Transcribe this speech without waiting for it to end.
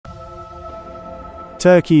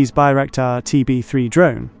Turkey's Bayraktar TB3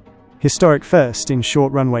 drone. Historic first in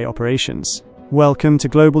short runway operations. Welcome to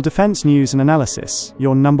Global Defense News and Analysis,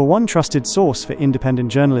 your #1 trusted source for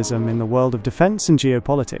independent journalism in the world of defense and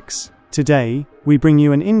geopolitics. Today, we bring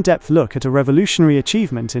you an in-depth look at a revolutionary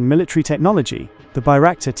achievement in military technology, the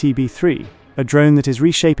Bayraktar TB3, a drone that is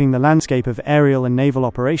reshaping the landscape of aerial and naval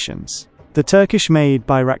operations. The Turkish-made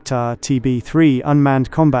Bayraktar TB3 unmanned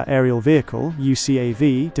combat aerial vehicle,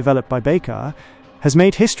 UCAV, developed by Bayraktar, has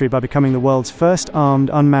made history by becoming the world's first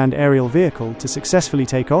armed unmanned aerial vehicle to successfully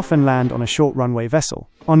take off and land on a short runway vessel.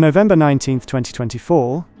 On November 19,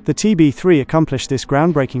 2024, the TB3 accomplished this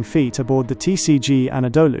groundbreaking feat aboard the TCG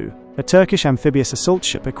Anadolu, a Turkish amphibious assault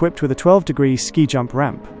ship equipped with a 12-degree ski jump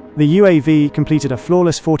ramp. The UAV completed a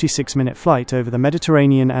flawless 46-minute flight over the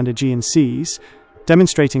Mediterranean and Aegean seas,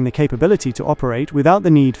 demonstrating the capability to operate without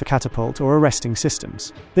the need for catapult or arresting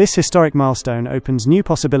systems. This historic milestone opens new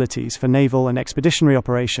possibilities for naval and expeditionary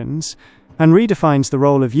operations and redefines the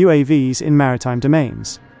role of UAVs in maritime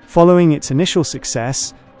domains. Following its initial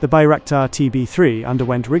success, the Bayraktar TB3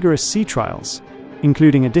 underwent rigorous sea trials,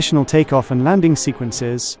 including additional takeoff and landing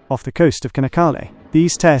sequences off the coast of Çanakkale.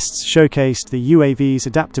 These tests showcased the UAV's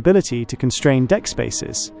adaptability to constrained deck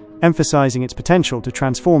spaces, emphasizing its potential to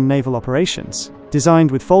transform naval operations.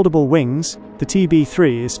 Designed with foldable wings, the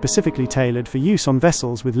TB3 is specifically tailored for use on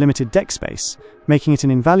vessels with limited deck space, making it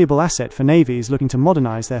an invaluable asset for navies looking to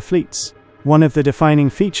modernize their fleets. One of the defining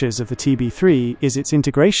features of the TB3 is its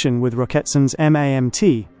integration with Roketsan's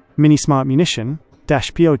MAMT, Mini-Smart Munition,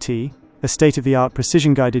 -POT, a state-of-the-art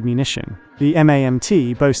precision-guided munition. The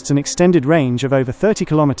MAMT boasts an extended range of over 30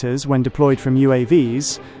 kilometers when deployed from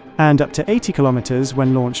UAVs, and up to 80 kilometers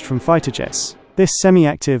when launched from fighter jets. This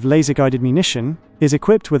semi-active laser-guided munition is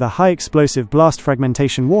equipped with a high-explosive blast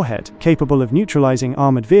fragmentation warhead capable of neutralizing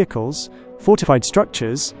armored vehicles, fortified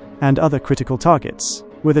structures, and other critical targets.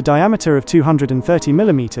 With a diameter of 230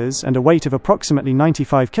 millimeters and a weight of approximately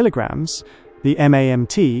 95 kilograms, the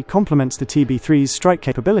MAMT complements the TB3's strike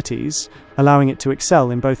capabilities, allowing it to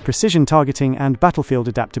excel in both precision targeting and battlefield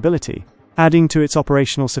adaptability. Adding to its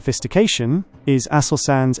operational sophistication is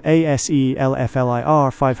Aselsan's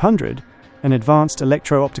ASE-LFLIR 500, an advanced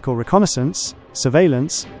electro-optical reconnaissance,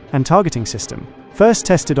 surveillance, and targeting system. First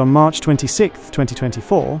tested on March 26,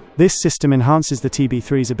 2024, this system enhances the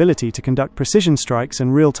TB3's ability to conduct precision strikes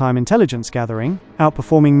and real-time intelligence gathering,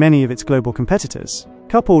 outperforming many of its global competitors.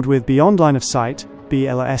 Coupled with beyond line-of-sight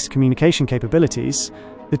 (BLS) communication capabilities,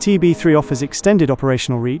 the TB3 offers extended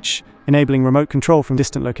operational reach, enabling remote control from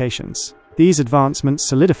distant locations. These advancements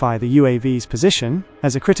solidify the UAV's position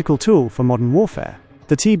as a critical tool for modern warfare.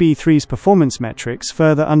 The TB3's performance metrics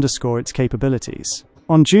further underscore its capabilities.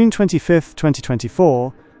 On June 25,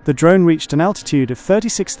 2024, the drone reached an altitude of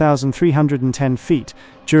 36,310 feet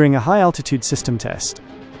during a high-altitude system test,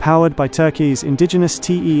 powered by Turkey's indigenous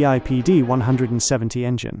TEIPD 170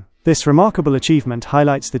 engine. This remarkable achievement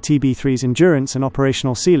highlights the TB3's endurance and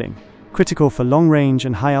operational ceiling, critical for long-range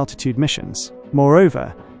and high-altitude missions.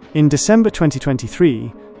 Moreover, in December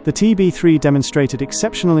 2023, the TB3 demonstrated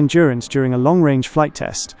exceptional endurance during a long-range flight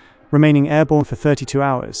test, remaining airborne for 32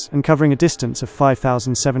 hours and covering a distance of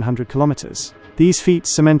 5,700 kilometers. These feats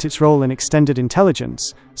cement its role in extended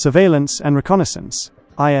intelligence, surveillance, and reconnaissance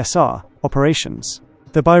 (ISR) operations.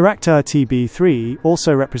 The Bayraktar TB3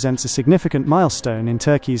 also represents a significant milestone in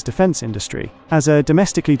Turkey's defense industry. As a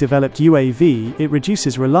domestically developed UAV, it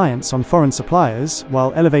reduces reliance on foreign suppliers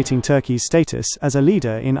while elevating Turkey's status as a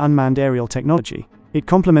leader in unmanned aerial technology. It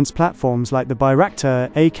complements platforms like the Bayraktar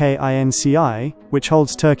AKINCI, which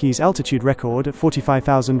holds Turkey's altitude record at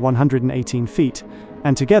 45,118 feet,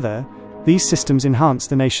 and together, these systems enhance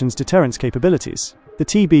the nation's deterrence capabilities. The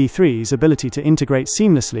TB3's ability to integrate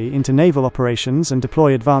seamlessly into naval operations and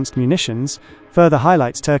deploy advanced munitions further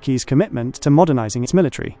highlights Turkey's commitment to modernizing its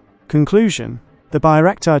military. Conclusion: the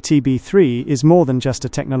Bayraktar TB3 is more than just a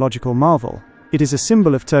technological marvel. It is a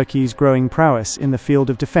symbol of Turkey's growing prowess in the field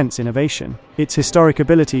of defense innovation. Its historic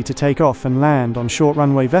ability to take off and land on short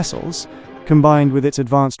runway vessels, combined with its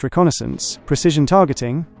advanced reconnaissance, precision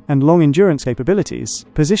targeting, and long-endurance capabilities,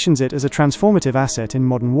 positions it as a transformative asset in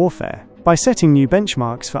modern warfare. By setting new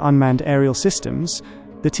benchmarks for unmanned aerial systems,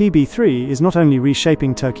 the TB3 is not only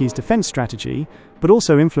reshaping Turkey's defense strategy, but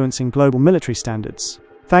also influencing global military standards.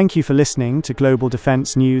 Thank you for listening to Global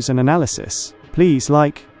Defense News and Analysis. Please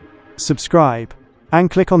like, subscribe, and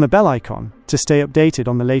click on the bell icon to stay updated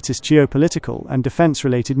on the latest geopolitical and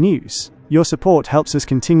defense-related news. Your support helps us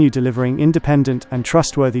continue delivering independent and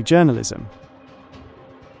trustworthy journalism.